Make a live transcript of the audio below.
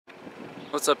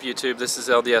What's up YouTube, this is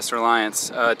LDS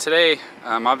Reliance. Today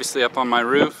I'm obviously up on my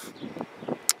roof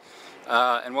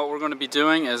and what we're going to be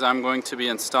doing is I'm going to be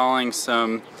installing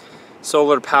some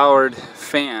solar powered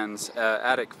fans,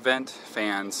 attic vent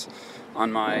fans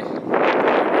on my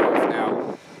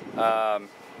roof. Now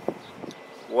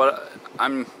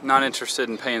I'm not interested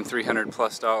in paying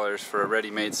 $300+ for a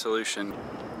ready-made solution.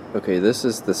 Okay, this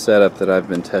is the setup that I've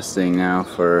been testing now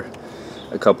for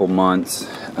a couple months.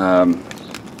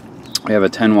 We have a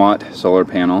 10-watt solar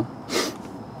panel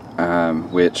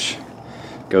which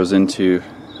goes into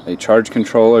a charge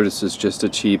controller. This is just a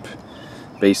cheap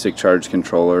basic charge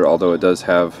controller, although it does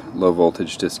have low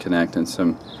voltage disconnect and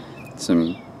some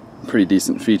pretty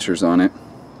decent features on it.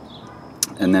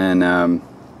 And then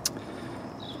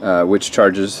which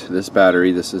charges this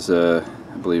battery. This is a,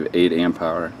 I believe, 8 amp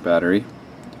hour battery.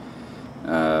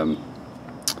 And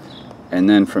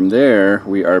then from there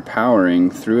we are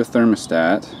powering through a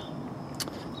thermostat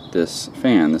this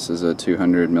fan. This is a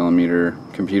 200 millimeter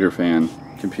computer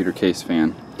case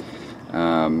fan.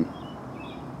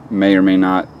 May or may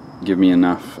not give me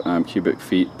enough cubic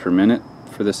feet per minute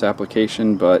for this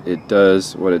application, but it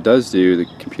does what it does do. The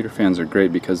computer fans are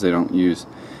great because they don't use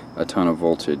a ton of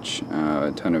voltage,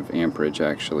 a ton of amperage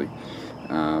actually.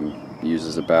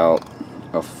 Uses about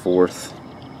a fourth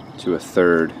to a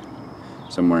third,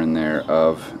 somewhere in there,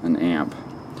 of an amp.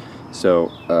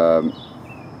 So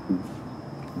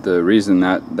the reason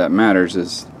that matters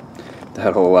is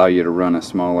that'll allow you to run a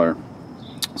smaller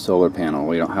solar panel.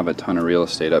 We don't have a ton of real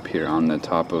estate up here on the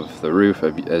top of the roof.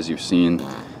 As you've seen,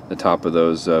 the top of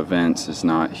those vents is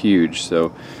not huge,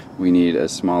 so we need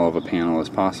as small of a panel as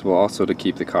possible, also to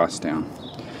keep the cost down.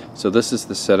 So this is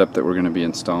the setup that we're going to be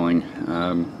installing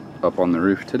up on the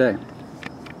roof today.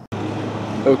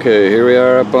 Okay, here we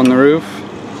are up on the roof.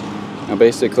 Now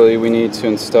basically we need to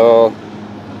install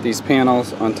these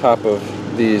panels on top of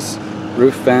these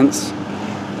roof vents.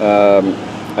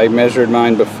 I measured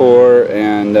mine before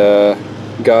and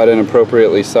got an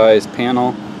appropriately sized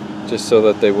panel just so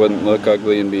that they wouldn't look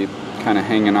ugly and be kind of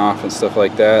hanging off and stuff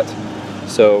like that.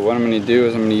 So what I'm going to do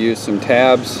is I'm going to use some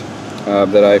tabs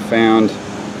that I found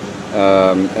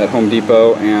at Home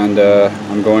Depot, and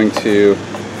I'm going to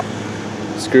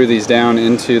screw these down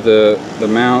into the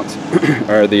mount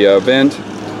or the vent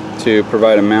to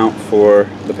provide a mount for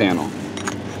the panel.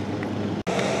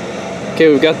 Okay,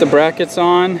 we've got the brackets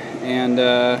on and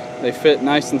they fit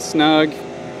nice and snug.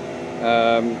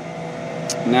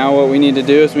 Now what we need to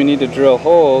do is we need to drill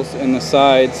holes in the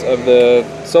sides of the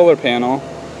solar panel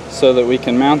so that we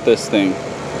can mount this thing.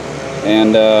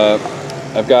 And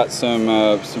I've got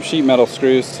some sheet metal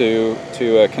screws to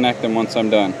connect them once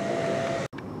I'm done.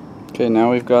 Okay,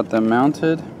 now we've got them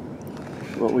mounted.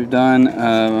 What we've done,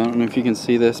 I don't know if you can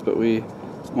see this, but we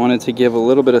wanted to give a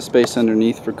little bit of space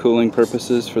underneath for cooling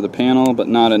purposes for the panel, but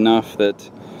not enough that,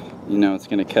 you know, it's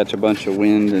going to catch a bunch of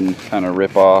wind and kind of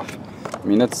rip off. I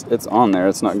mean, it's on there,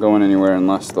 it's not going anywhere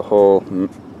unless the whole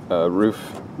roof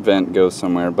vent goes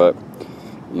somewhere, but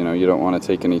you know, you don't want to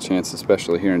take any chance,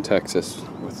 especially here in Texas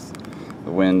with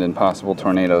the wind and possible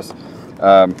tornadoes.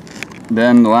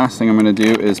 Then the last thing I'm going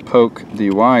to do is poke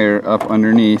the wire up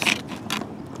underneath.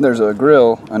 There's a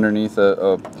grill underneath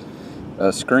a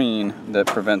screen that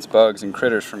prevents bugs and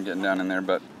critters from getting down in there,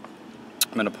 but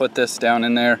I'm going to put this down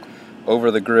in there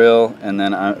over the grill, and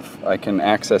then I can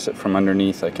access it from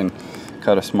underneath. I can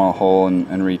cut a small hole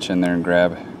and reach in there and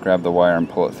grab the wire and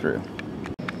pull it through.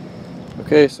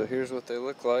 Okay, so here's what they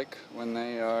look like when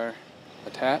they are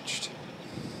attached,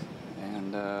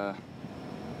 and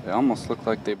they almost look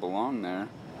like they belong there,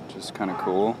 which is kind of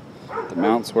cool. The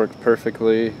mounts work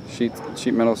perfectly, sheet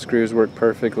metal screws work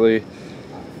perfectly.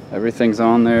 Everything's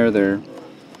on there. They're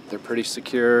pretty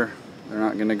secure. They're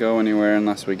not going to go anywhere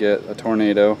unless we get a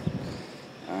tornado.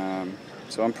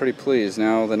 So I'm pretty pleased.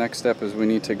 Now the next step is we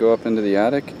need to go up into the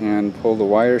attic and pull the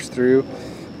wires through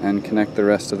and connect the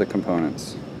rest of the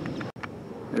components.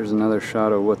 Here's another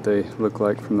shot of what they look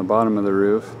like from the bottom of the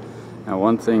roof. Now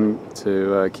one thing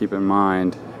to keep in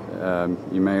mind,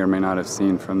 you may or may not have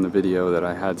seen from the video that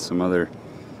I had some other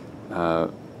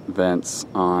vents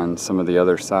on some of the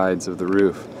other sides of the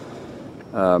roof.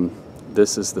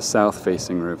 This is the south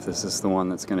facing roof. This is the one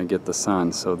that's going to get the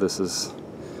sun. So this is,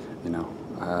 you know,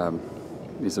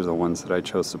 these are the ones that I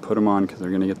chose to put them on because they're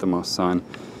going to get the most sun,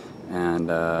 and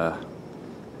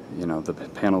you know, the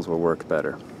panels will work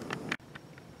better.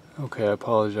 Okay, I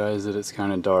apologize that it's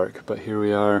kind of dark, but here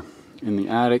we are in the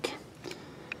attic,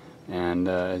 and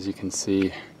as you can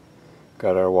see,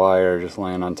 got our wire just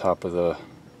laying on top of the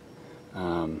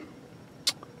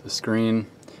screen,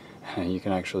 and you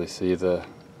can actually see the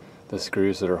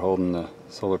screws that are holding the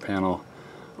solar panel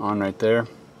on right there.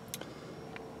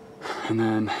 And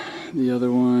then the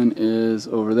other one is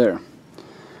over there.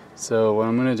 So what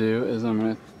I'm going to do is I'm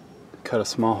going to cut a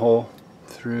small hole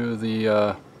through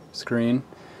the screen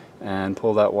and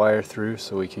pull that wire through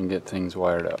so we can get things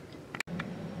wired up.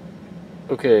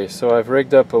 Okay, so I've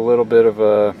rigged up a little bit of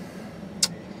a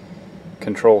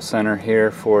control center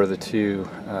here for the two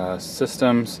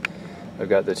systems. I've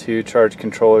got the two charge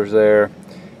controllers there,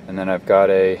 and then I've got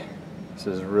this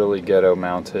is really ghetto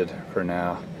mounted for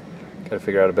now. Got to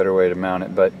figure out a better way to mount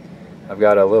it, but I've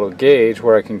got a little gauge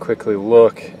where I can quickly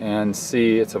look and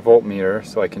see. It's a voltmeter,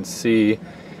 so I can see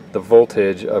the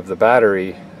voltage of the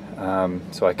battery,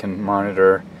 so I can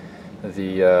monitor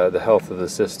the health of the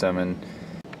system. And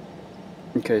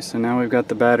okay, so now we've got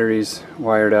the batteries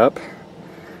wired up,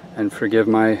 and forgive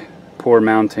my poor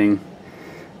mounting.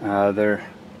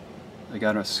 I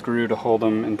got a screw to hold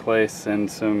them in place and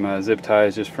some zip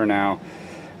ties just for now.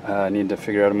 I need to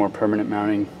figure out a more permanent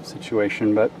mounting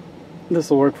situation, but this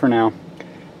will work for now.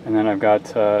 And then I've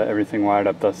got everything wired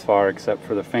up thus far except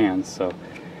for the fans. So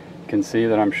you can see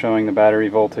that I'm showing the battery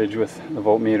voltage with the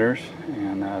voltmeters,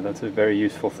 and that's a very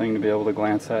useful thing to be able to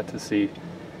glance at to see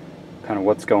kind of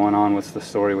what's going on, what's the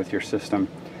story with your system.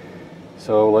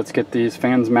 So let's get these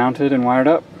fans mounted and wired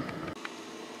up.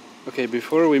 Okay,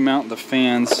 before we mount the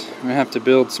fans, we have to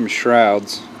build some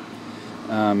shrouds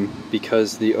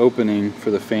because the opening for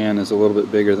the fan is a little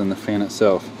bit bigger than the fan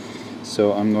itself.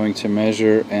 So I'm going to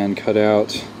measure and cut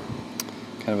out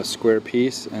kind of a square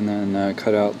piece, and then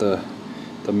cut out the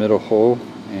middle hole,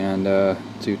 and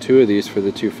do two of these for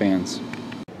the two fans.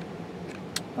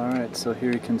 Alright, so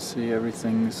here you can see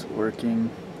everything's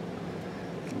working.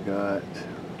 We've got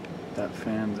that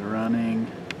fan's running,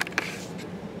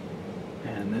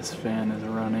 and this fan is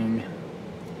running,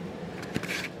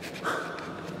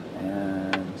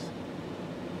 and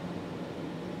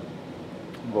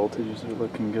voltages are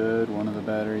looking good. One of the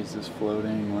batteries is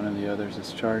floating, one of the others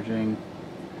is charging.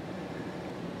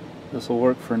 This will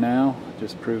work for now,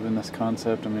 just proving this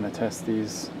concept. I'm going to test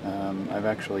these. I've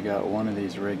actually got one of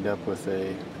these rigged up with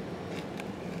a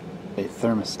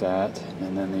thermostat,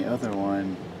 and then the other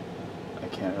one, I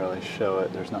can't really show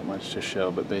it, there's not much to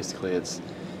show, but basically it's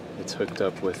hooked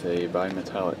up with a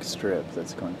bimetallic strip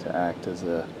that's going to act as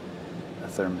a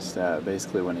thermostat.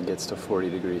 Basically when it gets to 40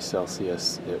 degrees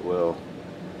Celsius, it will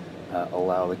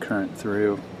allow the current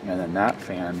through, and then that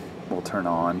fan will turn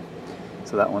on.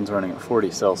 So that one's running at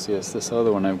 40 Celsius. This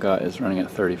other one I've got is running at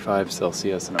 35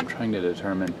 Celsius, and I'm trying to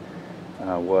determine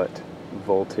what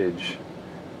voltage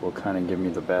will kind of give me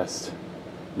the best,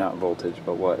 not voltage,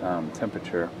 but what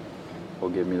temperature will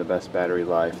give me the best battery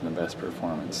life and the best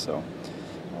performance. So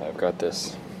I've got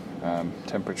this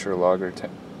temperature logger,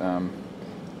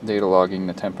 data logging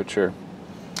the temperature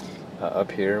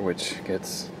up here, which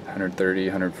gets 130,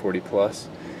 140 plus.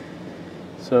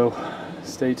 So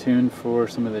stay tuned for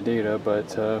some of the data, but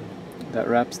that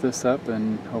wraps this up,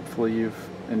 and hopefully you've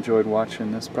enjoyed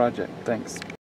watching this project. Thanks.